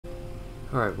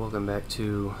Alright, welcome back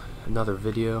to another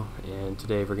video, and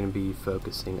today we're going to be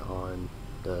focusing on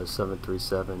the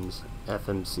 737's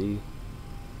FMC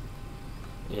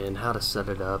and how to set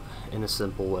it up in a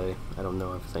simple way. I don't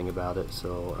know everything about it,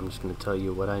 so I'm just going to tell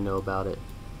you what I know about it,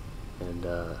 and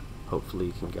hopefully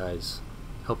it can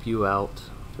help you out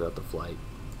throughout the flight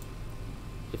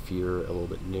if you're a little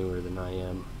bit newer than I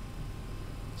am.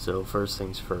 So first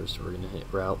things first, we're going to hit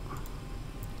route.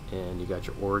 And you got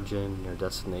your origin and your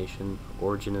destination.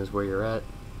 Origin is where you're at,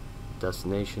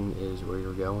 destination is where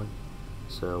you're going.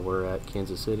 So we're at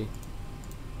Kansas City,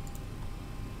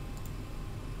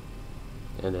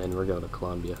 and then we're going to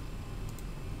Columbia.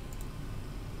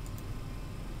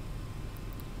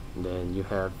 And then you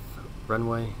have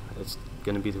runway. It's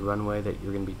going to be the runway that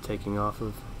you're going to be taking off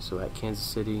of. So at Kansas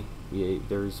City,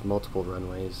 there's multiple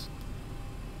runways.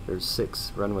 There's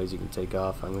 6 runways you can take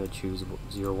off. I'm going to choose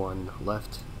 01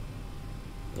 left.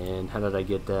 And how did I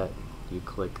get that? You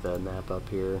click the map up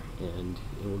here and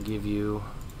it will give you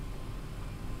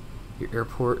your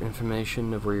airport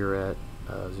information of where you're at.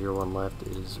 01 left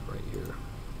is right here,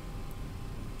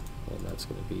 and that's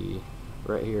going to be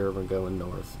right here. We're going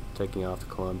north, taking off to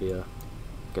Columbia.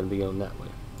 Going to be going that way.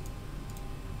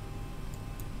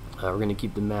 We're going to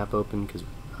keep the map open because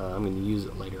I'm going to use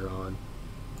it later on.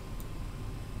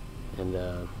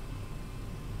 And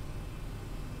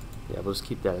yeah, we'll just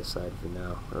keep that aside for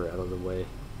now, or out of the way.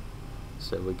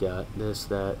 So we got this,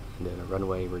 that, and then a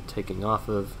runway we're taking off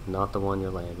of, not the one you're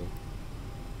landing.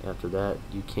 After that,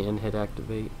 you can hit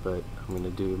activate, but I'm going to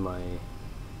do my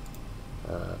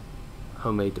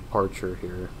homemade departure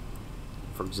here.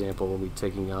 For example, we'll be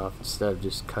taking off, instead of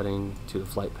just cutting to the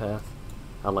flight path,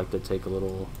 I like to take a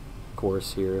little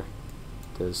course here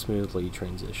to smoothly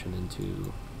transition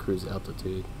into cruise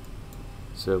altitude.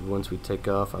 So once we take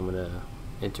off, I'm going to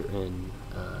enter in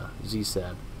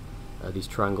ZSAB. These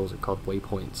triangles are called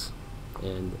waypoints,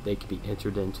 and they can be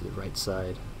entered into the right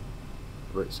side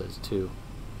where it says 2.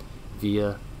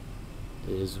 Via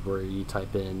is where you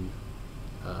type in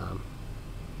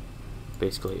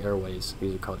basically airways.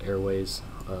 These are called airways.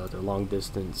 They're long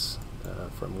distance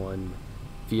from one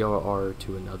VRR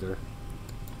to another.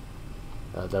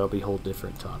 That'll be a whole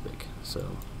different topic.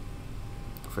 So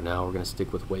for now we're going to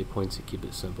stick with waypoints and keep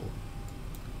it simple.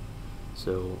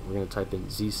 So we're going to type in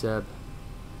ZSAB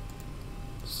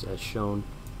as shown.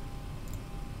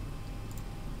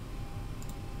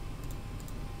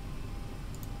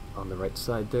 On the right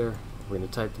side there, we're going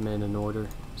to type them in order.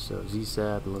 So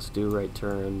ZSAB, and let's do right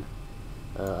turn.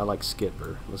 I like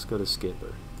Skipper. Let's go to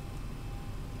Skipper.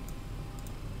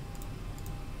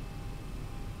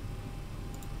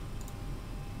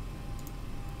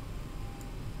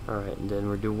 Alright, and then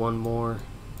we'll do one more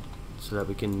so that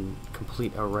we can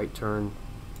complete our right turn.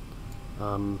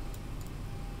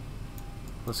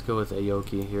 Let's go with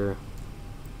Aoki here.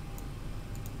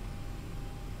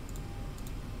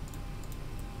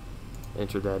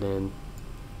 Enter that in,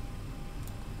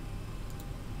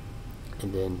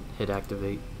 and then hit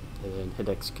activate, and then hit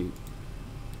execute.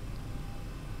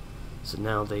 So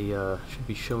now they should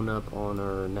be shown up on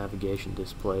our navigation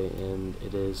display, and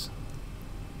it is.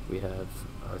 We have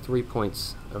our 3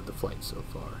 points of the flight so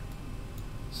far.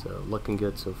 So looking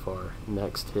good so far.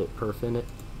 Next, hit perf in it.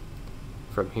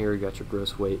 From here you got your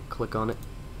gross weight, click on it,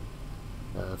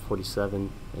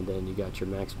 47, and then you got your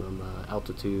maximum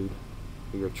altitude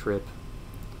for your trip.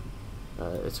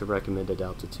 It's a recommended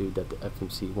altitude that the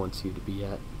FMC wants you to be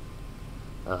at.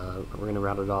 We're going to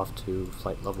route it off to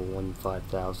flight level 1,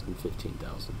 5,000,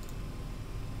 15,000.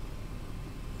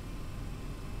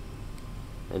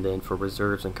 And then for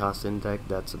reserves and cost index,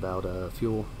 that's about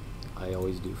fuel. I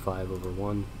always do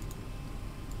 5/1,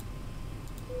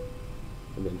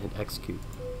 and then hit execute.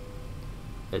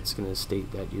 It's going to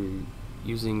state that you're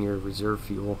using your reserve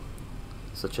fuel,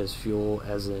 such as fuel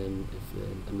as in if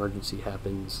an emergency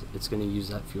happens, it's going to use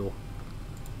that fuel.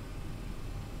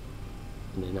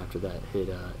 And then after that, hit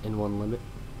N1 limit,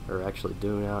 or actually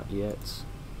doing out yet.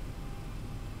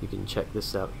 You can check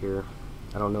this out here.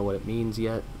 I don't know what it means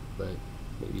yet, but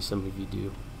maybe some of you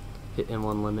do. Hit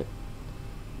N1 limit,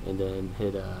 and then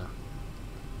hit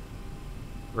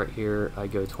right here I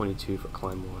go 22 for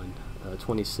climb 1,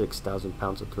 26,000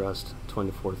 pounds of thrust,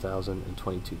 24,000 and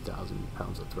 22,000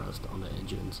 pounds of thrust on the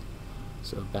engines.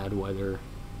 So bad weather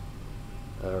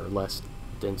or less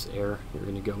dense air, you're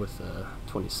going to go with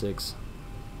 26.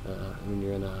 When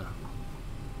you're in a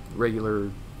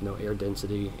regular air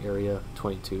density area,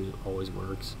 22 always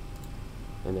works.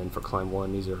 And then for climb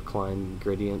 1, these are climb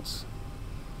gradients.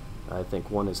 I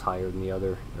think one is higher than the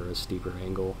other, or a steeper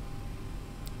angle.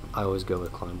 I always go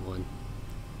with climb 1.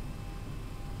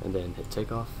 And then hit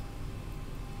takeoff.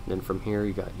 Then from here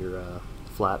you got your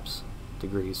flaps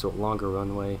degree. So longer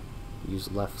runway, use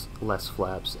less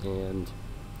flaps, and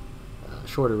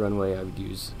shorter runway I would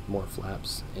use more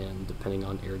flaps, and depending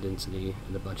on air density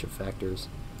and a bunch of factors,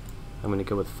 I'm going to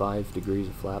go with 5 degrees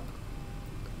of flap,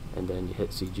 and then you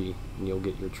hit CG and you'll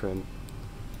get your trim.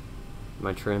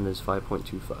 My trim is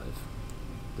 5.25.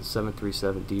 The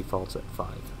 737 defaults at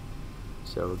 5,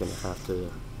 so we're going to have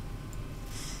to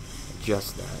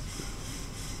adjust that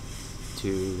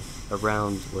to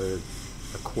around where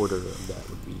a quarter of that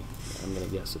would be. I'm going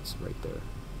to guess it's right there.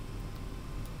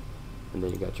 And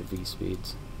then you got your V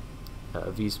speeds.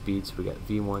 V speeds, we got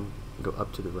V1, go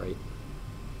up to the right,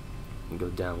 and go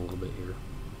down a little bit here.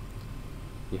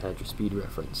 You had your speed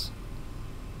reference.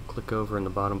 Click over in the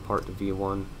bottom part to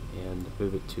V1 and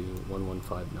move it to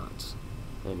 115 knots.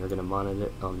 And you're going to monitor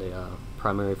it on the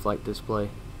primary flight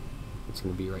display. It's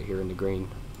going to be right here in the green.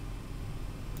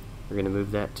 We're going to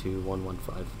move that to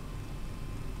 115.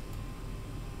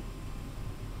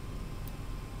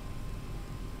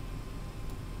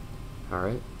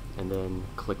 Alright, and then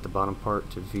click the bottom part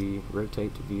to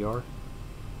rotate to VR,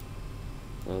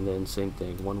 and then same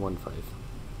thing, 115.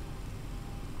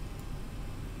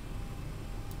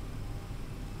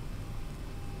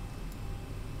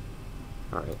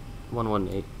 Alright,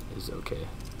 118 is okay.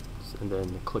 And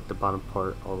then click the bottom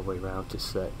part all the way around to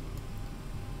set.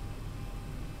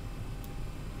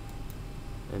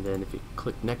 And then if you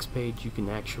click next page, you can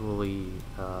actually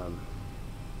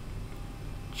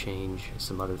change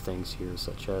some other things here,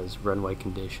 such as runway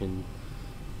condition.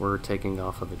 We're taking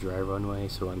off of a dry runway,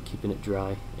 so I'm keeping it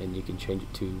dry, and you can change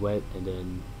it to wet. And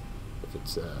then if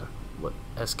it's what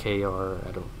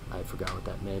SKR, I forgot what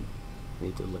that meant. I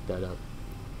need to look that up.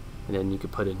 And then you can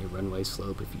put in your runway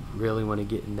slope if you really want to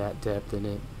get in that depth in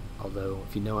it. Although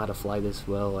if you know how to fly this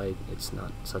well, it's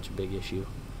not such a big issue.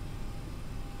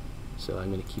 So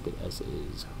I'm going to keep it as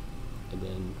is. And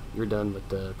then you're done with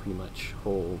the pretty much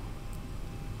whole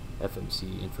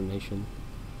FMC information.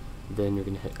 Then you're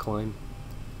going to hit climb.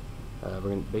 We're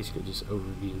going to basically just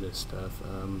overview this stuff.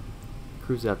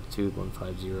 Cruise altitude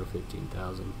 150,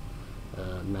 15,000.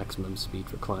 Maximum speed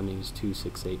for climbing is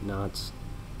 268 knots.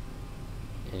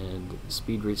 And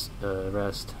speed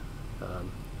rest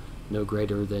no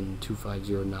greater than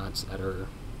 250 knots at or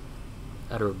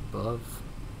above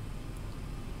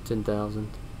 10,000.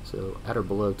 So at or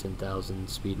below 10,000,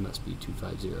 speed must be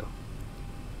 250.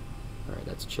 Alright,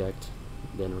 that's checked.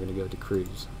 Then we're going to go to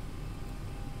cruise.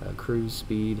 Cruise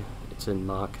speed, it's in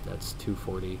Mach, that's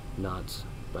 240 knots,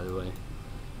 by the way.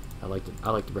 I like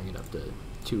to bring it up to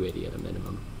 280 at a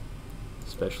minimum,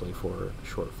 especially for a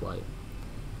short flight.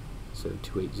 So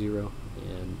 280,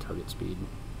 and target speed,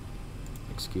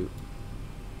 execute.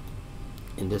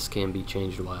 And this can be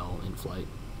changed while in flight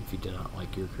if you do not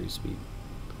like your cruise speed.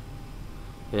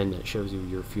 And it shows you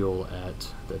your fuel at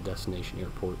the destination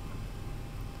airport.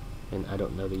 And I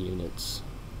don't know the units.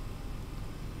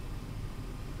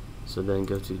 So then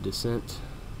go to descent,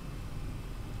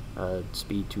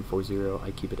 speed 240,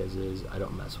 I keep it as is, I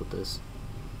don't mess with this.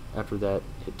 After that,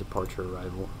 hit departure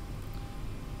arrival.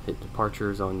 Hit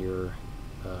departures on your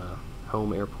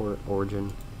home airport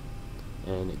origin,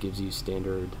 and it gives you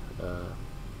standard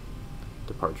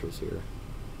departures here.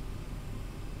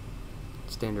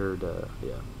 Standard,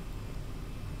 yeah.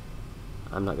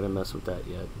 I'm not going to mess with that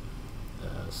yet.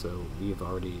 So we've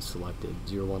already selected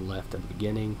 01 left at the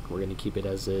beginning. We're going to keep it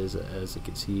as is. As you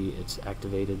can see, it's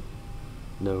activated.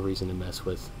 No reason to mess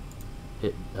with.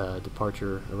 Hit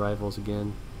departure arrivals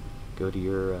again. Go to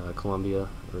your Columbia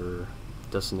or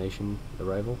destination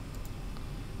arrival.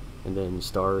 And then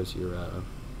stars, your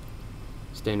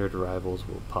standard arrivals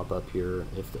will pop up here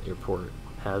if the airport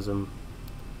has them.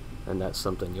 And that's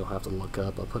something you'll have to look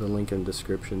up. I'll put a link in the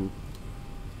description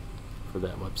for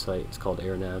that website. It's called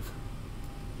AirNav.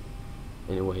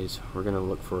 Anyways, we're going to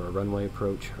look for a runway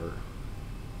approach, or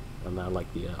I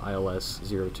like the ILS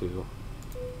 02.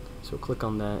 So click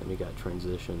on that, and we got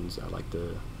transitions. I like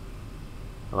the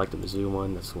Mizzou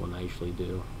one. That's the one I usually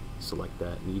do. Select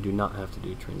that, and you do not have to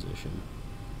do transition.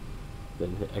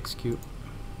 Then hit execute,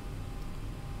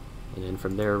 and then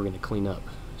from there we're going to clean up.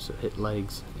 So hit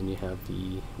legs, and you have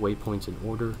the waypoints in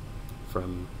order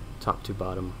from top to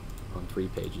bottom on 3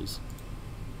 pages.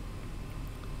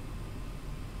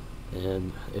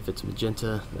 And if it's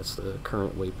magenta, that's the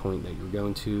current waypoint that you're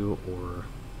going to or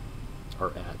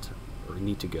are at or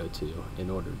need to go to in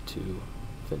order to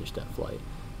finish that flight.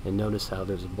 And notice how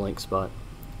there's a blank spot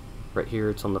right here.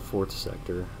 It's on the 4th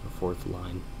sector, the 4th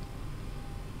line.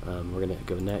 We're going to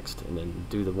go next and then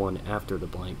do the one after the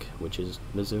blank, which is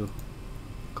Mizzou.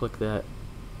 Click that,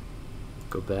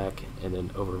 go back, and then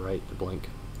overwrite the blank.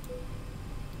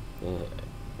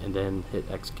 and then hit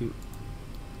execute.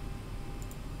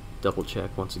 Double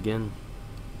check once again.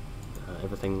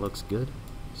 Everything looks good.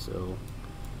 So,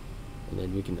 and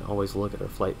then we can always look at our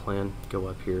flight plan. Go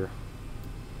up here,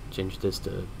 change this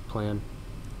to plan,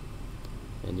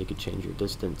 and you can change your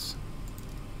distance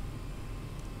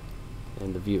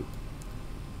and the view.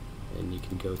 And you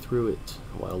can go through it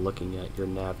while looking at your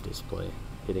nav display,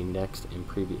 hitting next and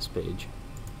previous page.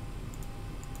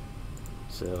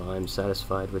 So I'm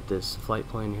satisfied with this flight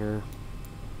plan here.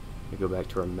 We go back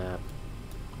to our map,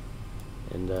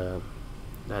 and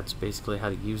that's basically how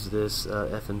to use this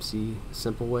FMC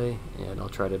simple way, and I'll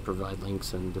try to provide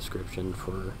links in the description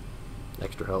for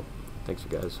extra help. Thanks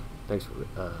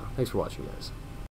for watching, guys.